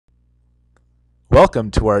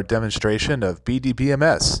Welcome to our demonstration of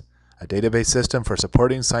bdbms, a database system for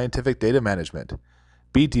supporting scientific data management.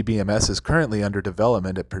 bdbms is currently under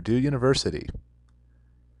development at Purdue University.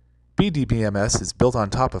 bdbms is built on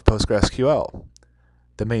top of PostgreSQL.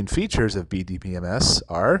 The main features of bdbms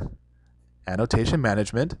are annotation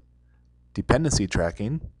management, dependency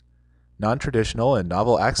tracking, non-traditional and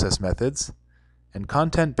novel access methods, and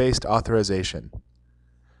content-based authorization.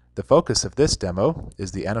 The focus of this demo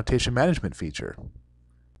is the annotation management feature.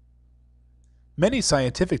 Many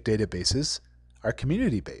scientific databases are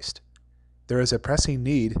community-based. There is a pressing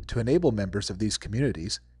need to enable members of these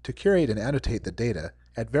communities to curate and annotate the data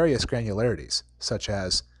at various granularities, such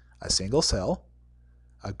as a single cell,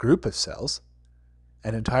 a group of cells,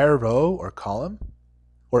 an entire row or column,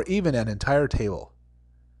 or even an entire table.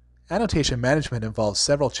 Annotation management involves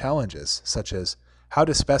several challenges, such as how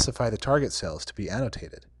to specify the target cells to be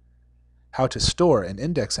annotated, how to store and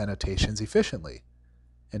index annotations efficiently,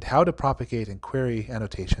 and how to propagate and query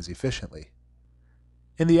annotations efficiently.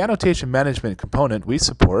 In the annotation management component, we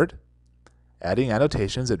support adding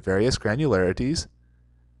annotations at various granularities,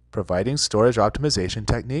 providing storage optimization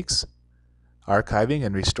techniques, archiving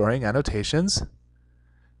and restoring annotations,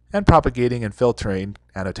 and propagating and filtering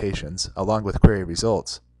annotations along with query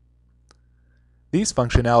results. These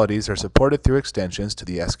functionalities are supported through extensions to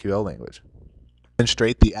the SQL language.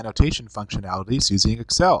 Demonstrate the annotation functionalities using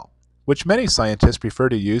Excel, which many scientists prefer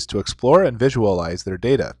to use to explore and visualize their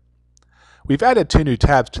data. We've added two new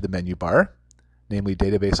tabs to the menu bar, namely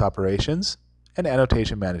Database Operations and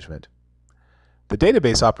Annotation Management. The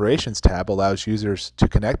Database Operations tab allows users to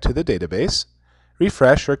connect to the database,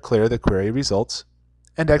 refresh or clear the query results,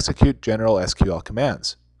 and execute general SQL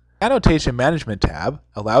commands. Annotation Management tab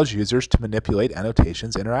allows users to manipulate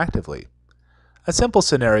annotations interactively. A simple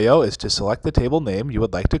scenario is to select the table name you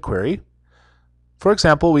would like to query. For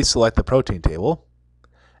example, we select the protein table,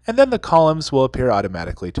 and then the columns will appear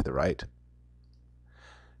automatically to the right.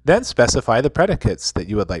 Then specify the predicates that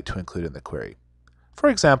you would like to include in the query. For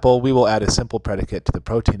example, we will add a simple predicate to the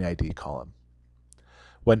protein ID column.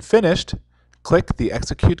 When finished, click the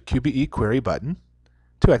Execute QBE Query button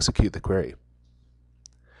to execute the query.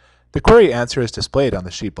 The query answer is displayed on the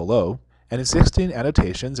sheet below, and existing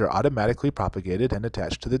annotations are automatically propagated and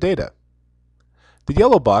attached to the data. The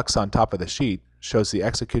yellow box on top of the sheet shows the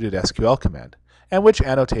executed SQL command and which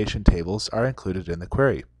annotation tables are included in the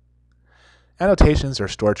query. Annotations are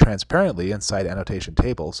stored transparently inside annotation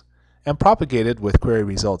tables and propagated with query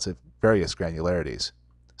results at various granularities,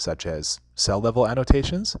 such as cell-level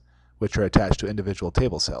annotations, which are attached to individual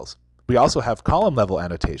table cells. We also have column-level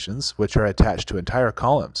annotations, which are attached to entire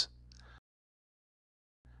columns.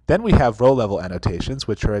 Then we have row-level annotations,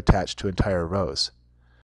 which are attached to entire rows.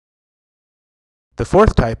 The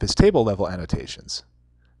fourth type is table-level annotations.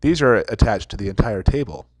 These are attached to the entire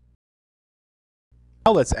table.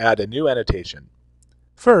 Now let's add a new annotation.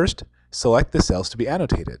 First, select the cells to be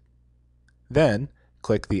annotated. Then,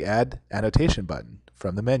 click the Add Annotation button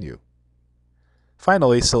from the menu.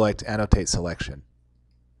 Finally, select Annotate Selection.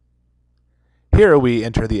 Here we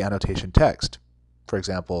enter the annotation text, for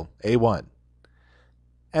example, A1.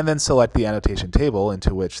 And then select the annotation table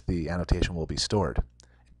into which the annotation will be stored.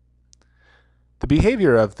 The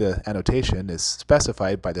behavior of the annotation is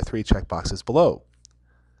specified by the three checkboxes below.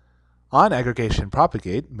 On aggregation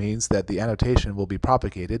propagate means that the annotation will be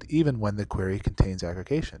propagated even when the query contains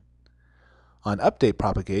aggregation. On update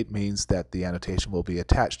propagate means that the annotation will be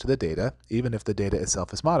attached to the data even if the data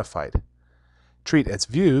itself is modified. Treat as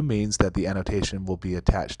view means that the annotation will be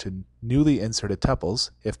attached to newly inserted tuples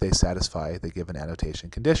if they satisfy the given annotation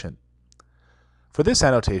condition. For this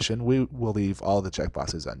annotation, we will leave all the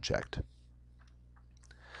checkboxes unchecked.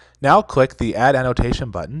 Now click the Add Annotation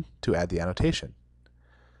button to add the annotation.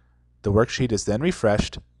 The worksheet is then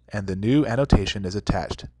refreshed and the new annotation is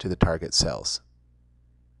attached to the target cells.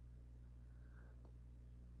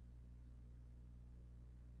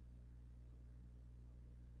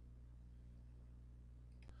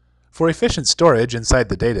 For efficient storage inside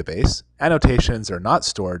the database, annotations are not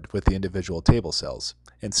stored with the individual table cells.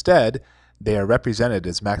 Instead, they are represented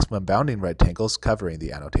as maximum bounding rectangles covering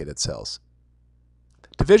the annotated cells.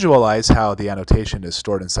 To visualize how the annotation is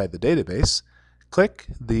stored inside the database, click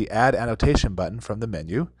the Add Annotation button from the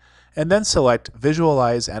menu, and then select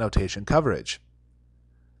Visualize Annotation Coverage.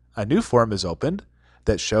 A new form is opened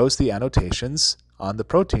that shows the annotations on the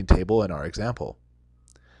protein table in our example.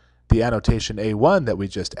 The annotation A1 that we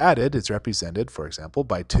just added is represented, for example,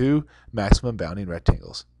 by two maximum bounding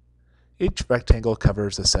rectangles. Each rectangle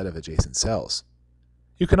covers a set of adjacent cells.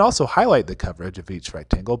 You can also highlight the coverage of each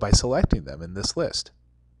rectangle by selecting them in this list.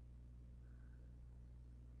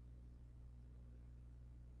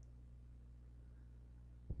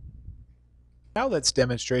 Now let's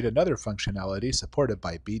demonstrate another functionality supported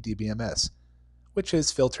by bdbms, which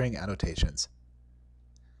is filtering annotations.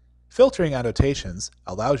 Filtering annotations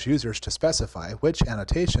allows users to specify which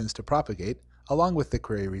annotations to propagate along with the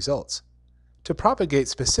query results. To propagate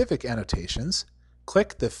specific annotations,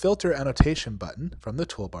 click the Filter Annotation button from the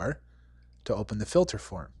toolbar to open the filter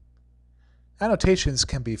form. Annotations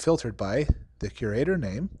can be filtered by the curator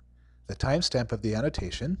name, the timestamp of the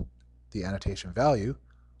annotation value,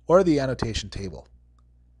 or the annotation table.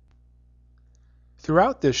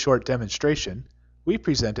 Throughout this short demonstration, we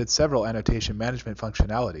presented several annotation management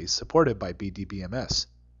functionalities supported by bdbms.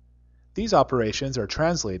 These operations are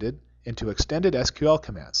translated into extended SQL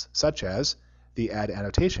commands, such as the add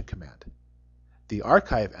annotation command, the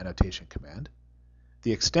archive annotation command,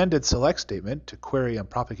 the extended select statement to query and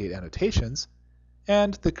propagate annotations,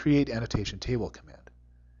 and the create annotation table command.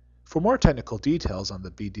 For more technical details on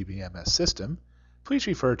the bdbms system, please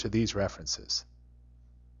refer to these references.